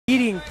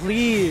begging,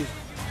 please.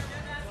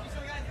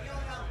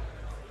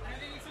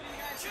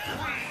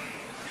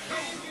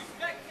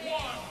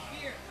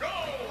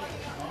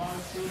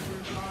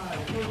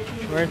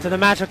 We're into the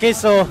match. Okay,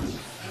 so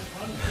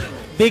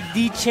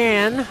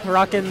bigdchan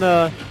rocking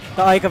the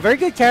Ike, a very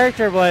good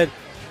character, but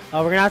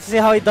we're gonna have to see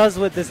how he does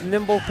with this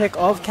nimble pick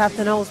of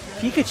Captain L's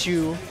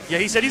Pikachu. Yeah,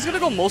 he said he's gonna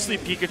go mostly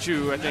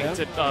Pikachu, I think,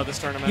 to this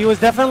tournament. He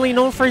was definitely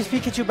known for his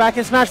Pikachu back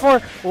in Smash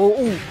 4.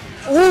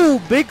 Ooh,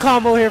 big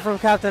combo here from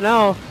Captain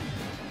L.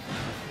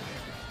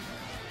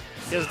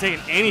 He hasn't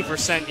taken any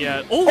 %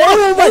 yet. Oh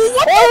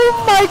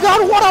my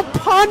god, what a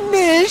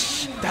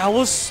punish! That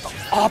was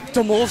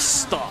optimal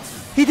stuff.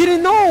 He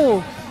didn't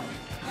know.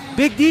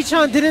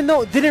 bigdchan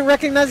didn't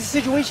recognize the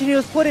situation he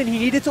was put in. He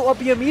needed to up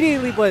B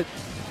immediately, but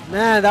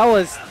man, that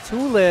was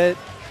too lit.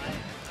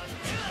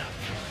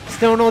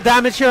 Still no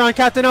damage here on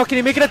Captain L. Can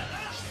he make it?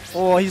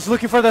 Oh, he's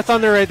looking for the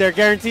thunder right there.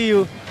 Guarantee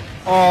you.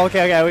 Oh,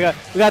 okay.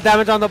 We got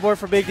damage on the board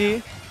for Big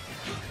D.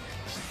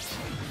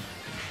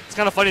 It's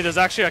kind of funny. There's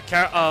actually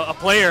a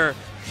player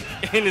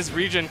in his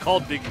region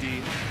called Big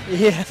D.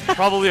 Yeah.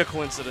 Probably a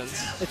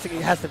coincidence. It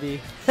has to be.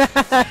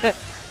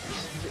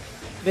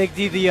 Big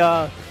D,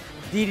 the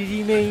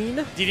DDD main.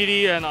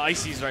 DDD and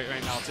Icy's right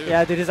now too.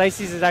 Yeah, dude, his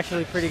Icy's is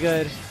actually pretty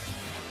good.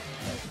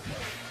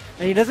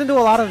 And he doesn't do a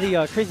lot of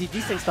the crazy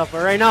desync stuff,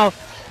 but right now,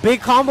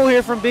 big combo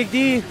here from Big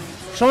D,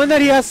 showing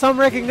that he has some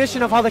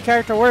recognition of how the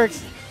character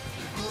works.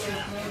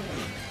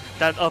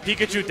 That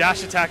Pikachu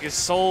dash attack is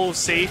so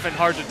safe and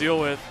hard to deal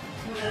with.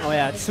 Oh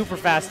yeah, it's super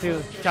fast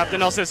too.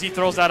 Captain L says he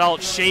throws that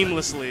out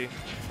shamelessly.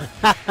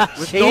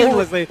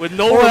 Shamelessly. With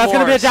no remorse. That's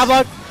going to be a jab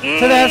block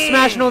to the F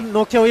smash.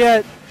 No kill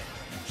yet.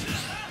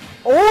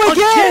 Oh,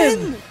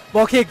 again!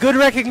 Okay, good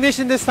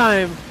recognition this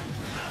time.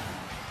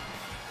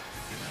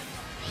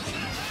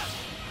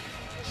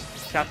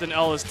 Captain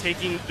L is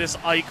taking this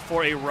Ike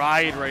for a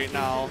ride right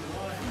now.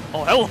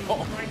 Oh,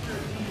 hello.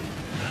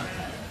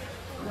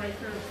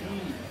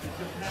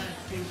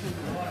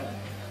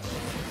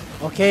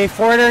 Okay,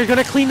 Foreigner is going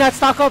to clean that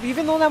stock up.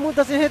 Even though that move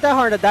doesn't hit that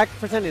hard, that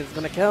percentage is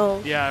going to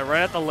kill. Yeah,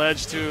 right at the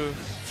ledge, too.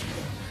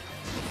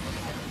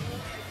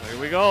 Here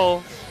we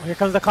go. Here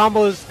comes the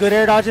combos. Good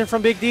air dodging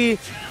from Big D.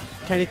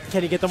 Can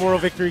he get the moral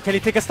victory? Can he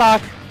take a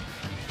stock?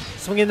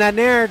 Swinging that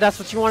nair. That's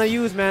what you want to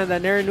use, man.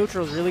 That nair in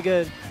neutral is really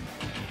good.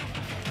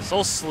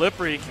 So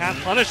slippery. Can't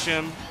punish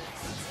him.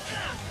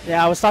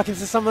 Yeah, I was talking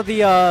to some of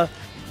the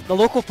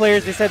local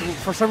players. They said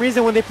for some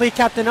reason when they played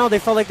Captain L, they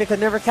felt like they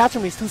could never catch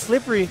him. He's too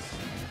slippery.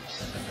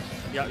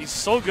 Yeah, he's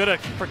so good at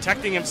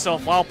protecting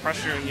himself while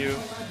pressuring you.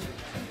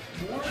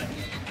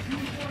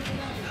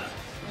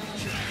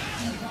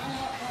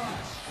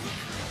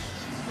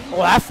 Oh,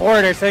 that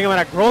forward air taking him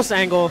at a gross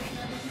angle.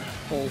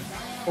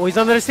 Oh, he's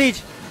under the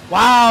siege.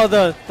 Wow,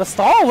 the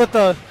stall with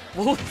the...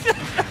 What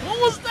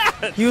was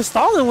that? He was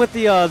stalling with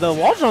the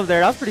wall jump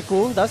there. That's pretty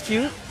cool. That's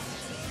cute.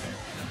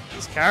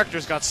 This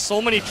character's got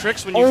so many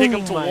tricks when you take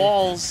him to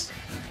walls.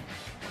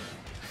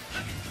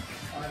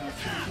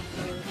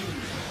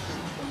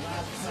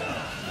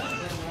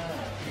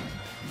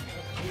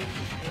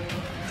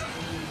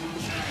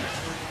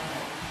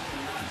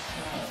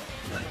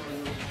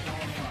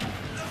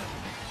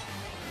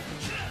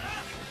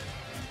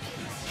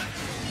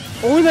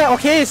 Oh,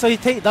 okay, so he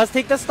does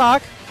take the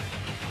stock.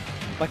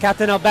 But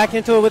Captain L back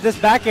into it with this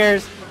back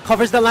airs.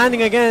 Covers the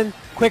landing again.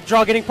 Quick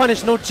draw getting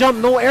punished. No jump,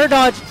 no air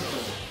dodge.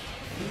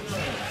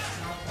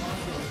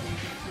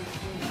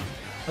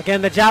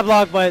 Again, the jab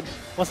lock, but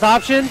what's the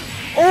option?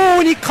 Oh,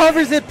 and he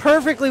covers it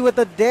perfectly with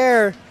the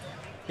dare.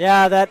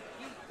 Yeah,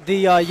 the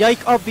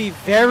Yike up be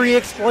very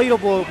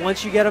exploitable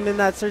once you get him in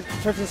that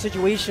certain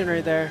situation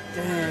right there.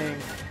 Dang.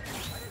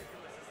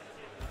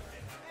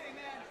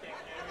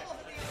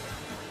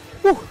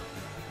 Whew.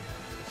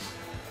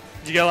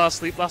 Did you get a lot of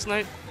sleep last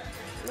night?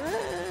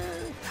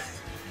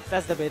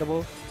 That's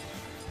debatable.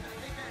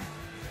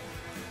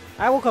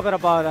 I woke up at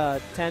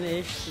about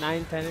 10-ish,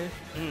 9, 10-ish.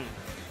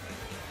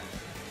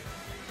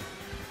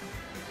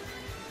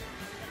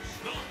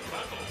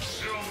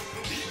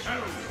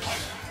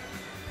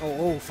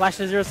 Oh, flash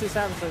to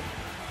 067.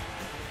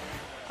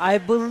 I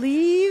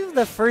believe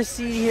the first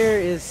seed here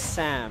is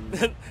Sam.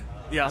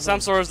 Yeah, Sam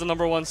Sora is the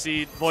 #1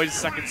 seed. Void is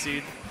second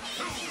seed.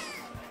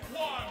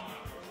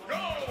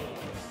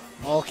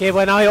 Okay,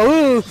 but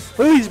now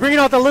he's bringing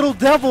out the little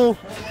devil.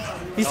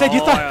 He said you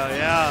thought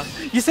yeah.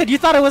 You said you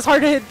thought it was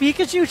hard to hit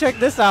Pikachu. Check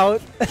this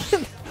out.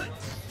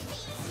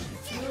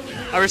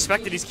 I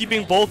respect it. He's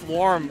keeping both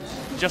warm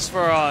just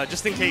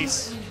in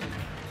case.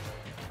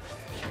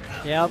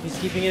 Yep, he's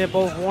keeping it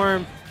both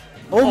warm.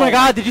 Oh my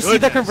god, did you see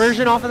the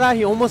conversion off of that?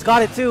 He almost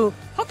got it too.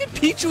 How can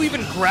Pichu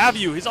even grab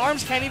you? His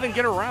arms can't even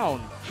get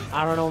around.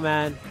 I don't know,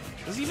 man.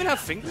 Does he even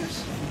have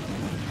fingers?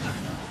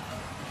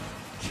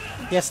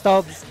 Yes,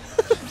 stubs.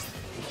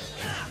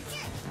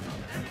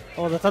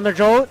 Oh, the Thunder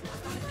Jolt.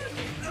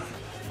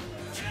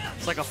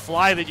 It's like a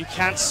fly that you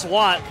can't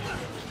swat.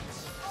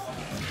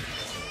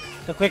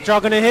 The quick draw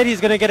gonna hit. He's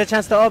gonna get a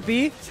chance to up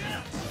B.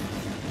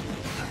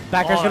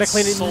 Backer's gonna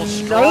clean it. So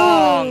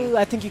strong. No,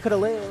 I think he could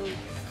have lived.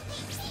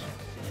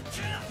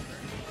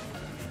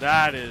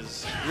 That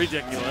is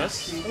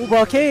ridiculous. Ooh,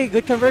 but okay,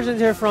 good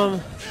conversions here from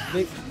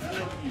Big.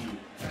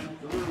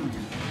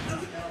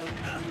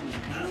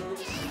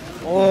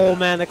 Oh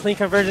man, the clean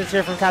conversions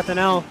here from Captain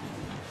L.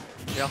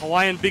 Yeah,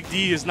 Hawaiian Big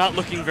D is not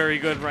looking very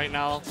good right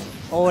now.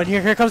 Oh, and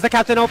here comes the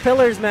Captain L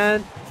pillars,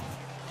 man.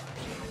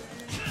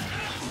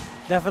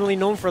 Definitely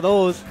known for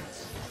those.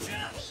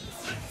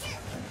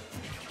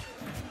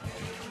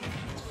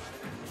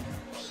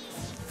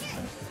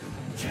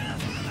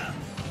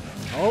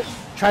 Oh,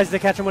 tries to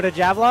catch him with a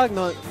jab log.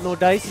 No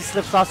dice. He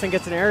slips off and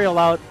gets an aerial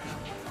out.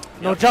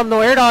 No jump, no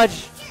air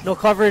dodge. No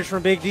coverage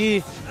from Big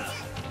D.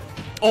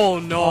 Oh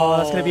no. Oh,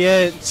 that's going to be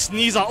it.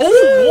 Sneeze on.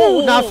 Oh,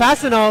 whoa. Not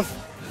fast enough.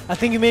 I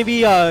think you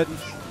maybe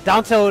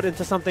down tilt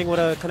into something would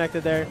have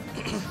connected there.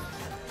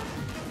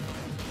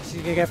 She's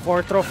going to get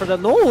forward throw for the.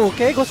 No,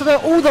 okay. Goes to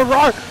the. Oh, the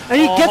roar.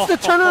 And he gets the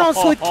turnaround,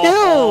 so it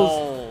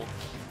kills.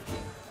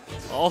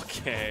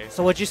 Okay.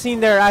 So what you've seen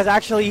there as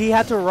actually he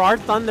had to roar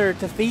Thunder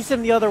to face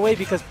him the other way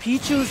because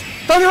Pichu's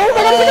Thunder. Oh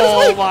my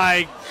God! Oh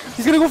my!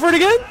 He's gonna go for it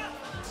again.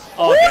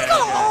 Okay.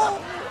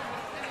 Oh,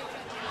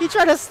 he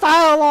tried to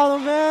style on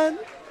him, man.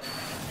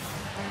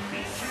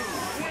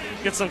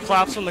 Get some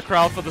claps from the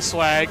crowd for the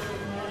swag.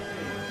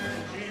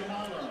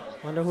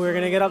 Wonder who we're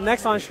gonna get up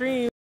next on stream.